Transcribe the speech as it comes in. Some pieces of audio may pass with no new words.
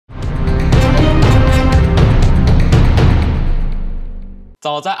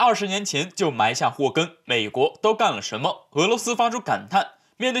早在20年前就埋下祸根，美国都干了什么？俄罗斯发出感叹，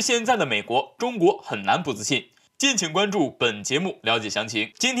面对现在的美国，中国很难不自信。敬请关注本节目了解详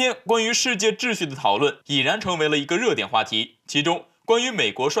情。今天关于世界秩序的讨论已然成为了一个热点话题，其中关于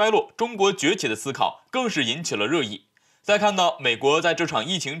美国衰落、中国崛起的思考更是引起了热议。在看到美国在这场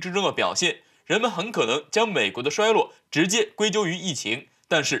疫情之中的表现，人们很可能将美国的衰落直接归咎于疫情，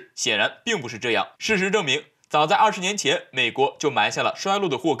但是显然并不是这样。事实证明，早在20年前，美国就埋下了衰落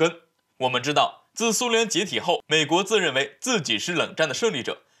的祸根。我们知道，自苏联解体后，美国自认为自己是冷战的胜利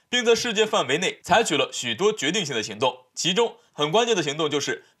者，并在世界范围内采取了许多决定性的行动，其中很关键的行动就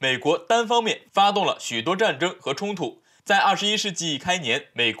是美国单方面发动了许多战争和冲突。在21世纪开年，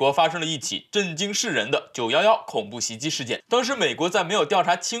美国发生了一起震惊世人的911恐怖袭击事件。当时美国在没有调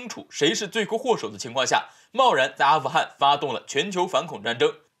查清楚谁是罪魁祸首的情况下，贸然在阿富汗发动了全球反恐战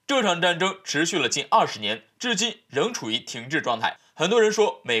争。这场战争持续了近20年，至今仍处于停滞状态。很多人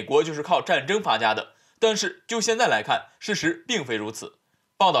说美国就是靠战争发家的，但是就现在来看，事实并非如此。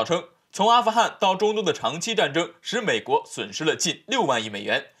报道称，从阿富汗到中东的长期战争使美国损失了近6万亿美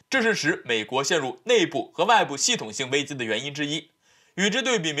元，这是使美国陷入内部和外部系统性危机的原因之一。与之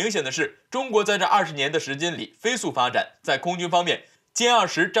对比明显的是，中国在这20年的时间里飞速发展，在空军方面，歼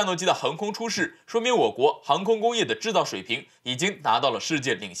20战斗机的横空出世，说明我国航空工业的制造水平已经达到了世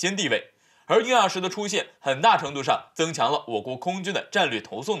界领先地位。而运20的出现，很大程度上增强了我国空军的战略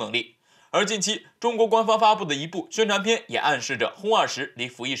投送能力。而近期，中国官方发布的一部宣传片也暗示着轰20离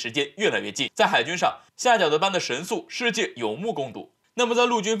服役时间越来越近。在海军上，下饺子般的神速，世界有目共睹。那么在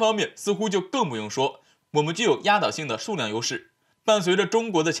陆军方面，似乎就更不用说，我们具有压倒性的数量优势。伴随着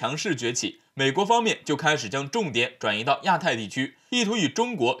中国的强势崛起，美国方面就开始将重点转移到亚太地区，意图与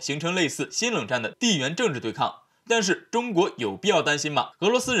中国形成类似新冷战的地缘政治对抗。但是中国有必要担心吗？俄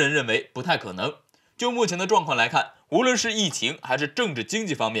罗斯人认为不太可能。就目前的状况来看，无论是疫情还是政治经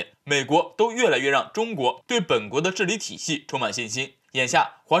济方面，美国都越来越让中国对本国的治理体系充满信心。眼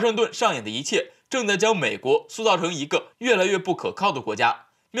下华盛顿上演的一切正在将美国塑造成一个越来越不可靠的国家。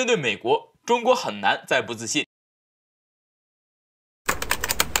面对美国，中国很难再不自信。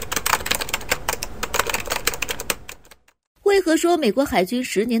为何说美国海军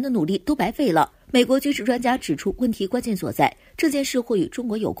10年的努力都白费了？美国军事专家指出问题关键所在，这件事或与中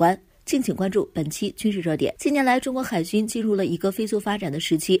国有关。敬请关注本期军事热点。近年来，中国海军进入了一个飞速发展的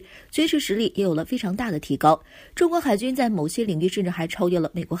时期，军事实力也有了非常大的提高。中国海军在某些领域甚至还超越了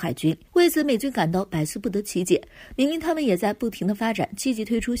美国海军，为此美军感到百思不得其解。明明他们也在不停的发展，积极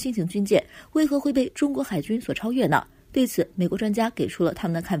推出新型军舰，为何会被中国海军所超越呢？对此，美国专家给出了他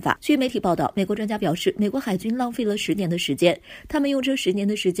们的看法。据媒体报道，美国专家表示，美国海军浪费了10年的时间，他们用这10年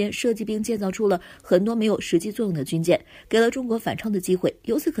的时间设计并建造出了很多没有实际作用的军舰，给了中国反超的机会。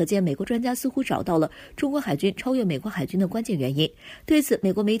由此可见，美国专家似乎找到了中国海军超越美国海军的关键原因。对此，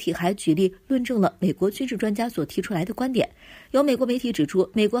美国媒体还举例论证了美国军事专家所提出来的观点。有美国媒体指出，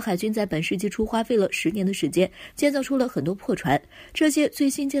美国海军在本世纪初花费了10年的时间，建造出了很多破船。这些最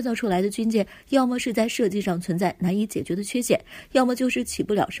新建造出来的军舰，要么是在设计上存在难以解决的缺陷，要么就是起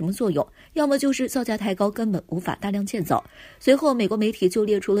不了什么作用，要么就是造价太高，根本无法大量建造。随后，美国媒体就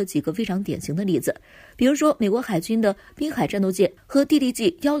列出了几个非常典型的例子，比如说美国海军的滨海战斗舰和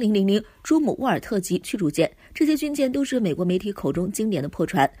DDG 1000朱姆沃尔特级驱逐舰，这些军舰都是美国媒体口中经典的破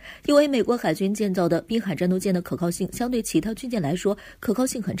船。因为美国海军建造的滨海战斗舰的可靠性相对其他军舰来说可靠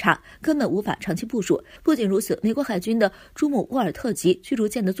性很差，根本无法长期部署。不仅如此，美国海军的朱姆沃尔特级驱逐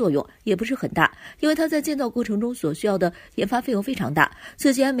舰的作用也不是很大，因为它在建造过程中所需要的研发费用非常大。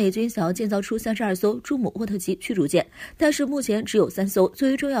此前美军想要建造出32艘朱姆沃特级驱逐舰，但是目前只有3艘。最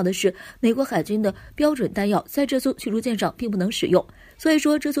为重要的是，美国海军的标准弹药在这艘驱逐舰上并不能使用，所以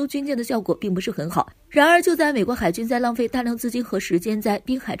说这艘军舰的效果并不是很好。然而就在美国海军在浪费大量资金和时间在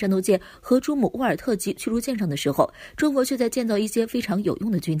滨海战斗舰和朱姆沃尔特级驱逐舰上的时候，中国却在建造一些非常有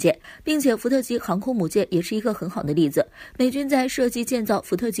用的军舰，并且福特级航空母舰也是一个很好的例子。美军在设计建造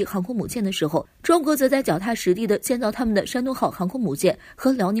福特级航空母舰的时候，中国则在脚踏实地地建造他们的山东号航空母舰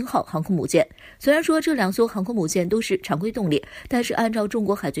和辽宁号航空母舰。虽然说这2艘航空母舰都是常规动力，但是按照中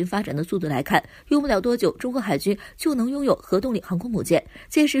国海军发展的速度来看，用不了多久，中国海军就能拥有核动力航空母舰，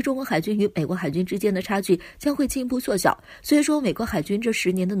届时中国海军与美国海军之间的差距将会进一步缩小。所以说美国海军这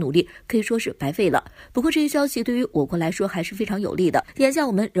10年的努力可以说是白费了。不过这些消息对于我国来说还是非常有利的，眼下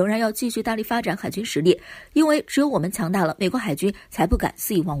我们仍然要继续大力发展海军实力，因为只有我们强大了，美国海军才不敢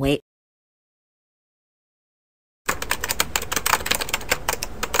肆意妄为。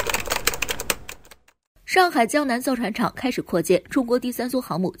上海江南造船厂开始扩建，中国第3艘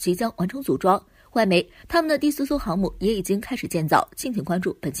航母即将完成组装。外媒，他们的第4艘航母也已经开始建造，敬请关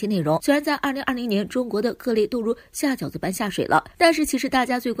注本期内容。虽然在2020年中国的各类都如下饺子般下水了，但是其实大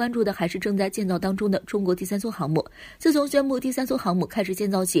家最关注的还是正在建造当中的中国第3艘航母。自从宣布第3艘航母开始建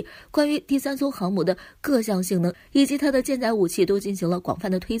造起，关于第3艘航母的各项性能以及它的舰载武器都进行了广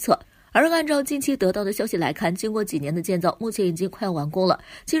泛的推测。而按照近期得到的消息来看，经过几年的建造，目前已经快要完工了。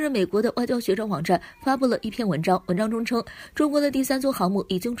近日，美国的外交学者网站发布了一篇文章，文章中称，中国的第3艘航母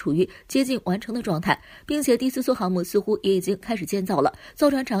已经处于接近完成的状态，并且第4艘航母似乎也已经开始建造了，造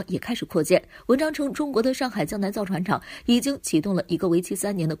船厂也开始扩建。文章称，中国的上海江南造船厂已经启动了一个为期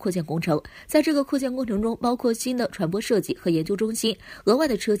3年的扩建工程，在这个扩建工程中，包括新的船舶设计和研究中心、额外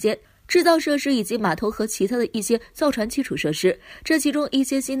的车间、制造设施以及码头和其他的一些造船基础设施。这其中一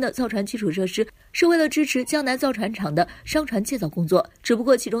些新的造船基础设施是为了支持江南造船厂的商船建造工作，只不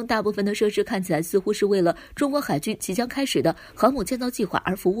过其中大部分的设施看起来似乎是为了中国海军即将开始的航母建造计划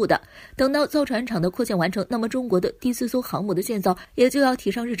而服务的。等到造船厂的扩建完成，那么中国的第4艘航母的建造也就要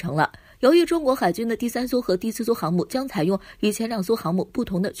提上日程了。由于中国海军的第3艘和第4艘航母将采用与前2艘航母不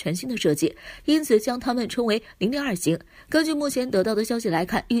同的全新的设计，因此将它们称为002型。根据目前得到的消息来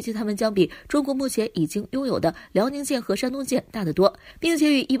看，预计它们将比中国目前已经拥有的辽宁舰和山东舰大得多，并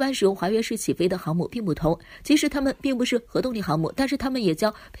且与一般使用滑跃式起飞的航母并不同。即使它们并不是核动力航母，但是它们也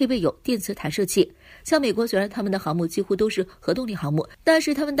将配备有电磁弹射器。像美国，虽然他们的航母几乎都是核动力航母，但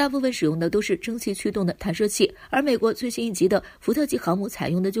是他们大部分使用的都是蒸汽驱动的弹射器，而美国最新一级的福特级航母采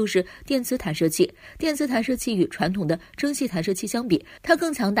用的就是电磁弹射器。电磁弹射器与传统的蒸汽弹射器相比，它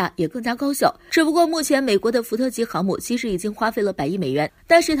更强大也更加高效。只不过目前美国的福特级航母其实已经花费了100亿美元，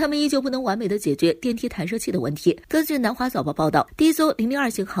但是他们依旧不能完美的解决电梯弹射器的问题。根据南华早报报道，第1艘002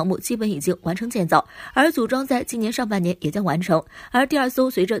型航母基本已经完成建造，而组装在今年上半年也将完成，而第2艘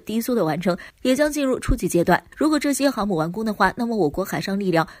随着第1艘的完成也将进入初级阶段。如果这些航母完工的话，那么我国海上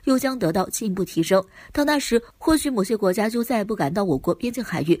力量又将得到进一步提升，到那时或许某些国家就再也不敢到我国边境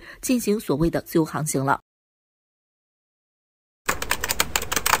海域进行所谓的自由航行了。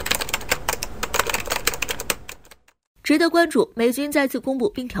值得关注，美军再次公布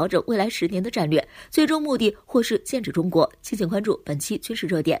并调整未来10年的战略，最终目的或是剑指中国。敬请关注本期军事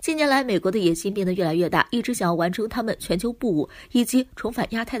热点。近年来，美国的野心变得越来越大，一直想要完成他们全球布武以及重返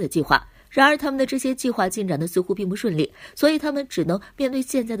亚太的计划。然而他们的这些计划进展的似乎并不顺利，所以他们只能面对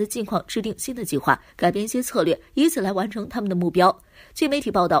现在的境况制定新的计划，改变一些策略，以此来完成他们的目标。据媒体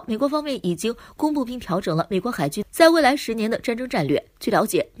报道，美国方面已经公布并调整了美国海军在未来10年的战争战略。据了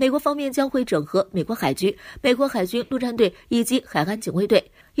解，美国方面将会整合美国海军、美国海军陆战队以及海岸警卫队。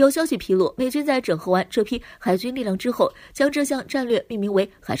有消息披露，美军在整合完这批海军力量之后，将这项战略命名为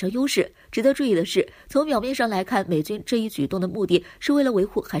海上优势。值得注意的是，从表面上来看，美军这一举动的目的是为了维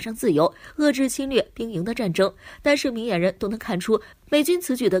护海上自由，遏制侵略并赢得战争，但是明眼人都能看出，美军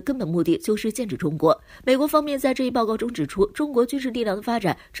此举的根本目的就是剑指中国。美国方面在这一报告中指出，中国军事力量的发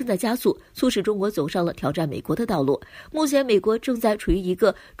展正在加速，促使中国走上了挑战美国的道路。目前美国正在处于一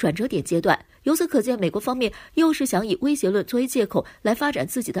个转折点阶段，由此可见，美国方面又是想以威胁论作为借口来发展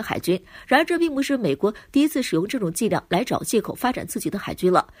自己的海军。然而这并不是美国第一次使用这种伎俩来找借口发展自己的海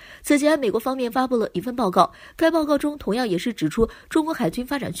军了。此前美国方面发布了一份报告，该报告中同样也是指出中国海军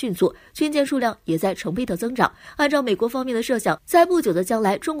发展迅速，军舰数量也在成倍的增长。按照美国方面的设想，在不久的将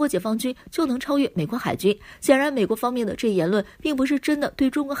来，中国解放军就能超越美国海军。显然美国方面的这一言论并不是真的对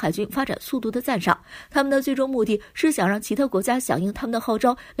中国海军发展速度的赞赏，他们的最终目的是想让其他国家响应他们的号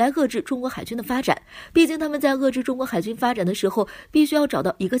召，来遏制中国海军的发展。毕竟他们在遏制中国海军发展的时候，必须要找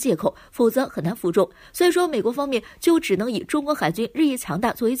到一个借口，否则很难服众。所以说美国方面就只能以中国海军日益强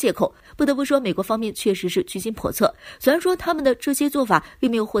大作为借口。不得不说，美国方面确实是居心叵测。虽然说他们的这些做法并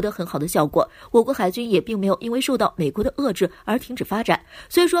没有获得很好的效果，我国海军也并没有因为受到美国的遏制而停止发展，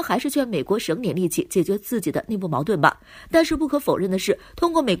所以说还是劝美国省点力气解决自己的内部矛盾吧。但是不可否认的是，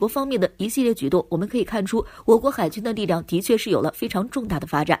通过美国方面的一系列举动，我们可以看出我国海军的力量的确是有了非常重大的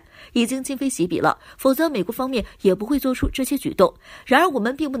发展，已经今非昔比了，否则美国方面也不会做出这些举动。然而我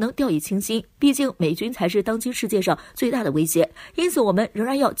们并不能掉以轻心，毕竟美军才是当今世界上最大的威胁，因此我们仍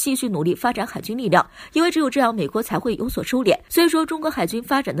然要继续努力发展海军力量，因为只有这样美国才会有所收敛。所以说中国海军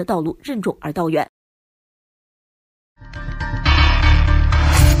发展的道路任重而道远。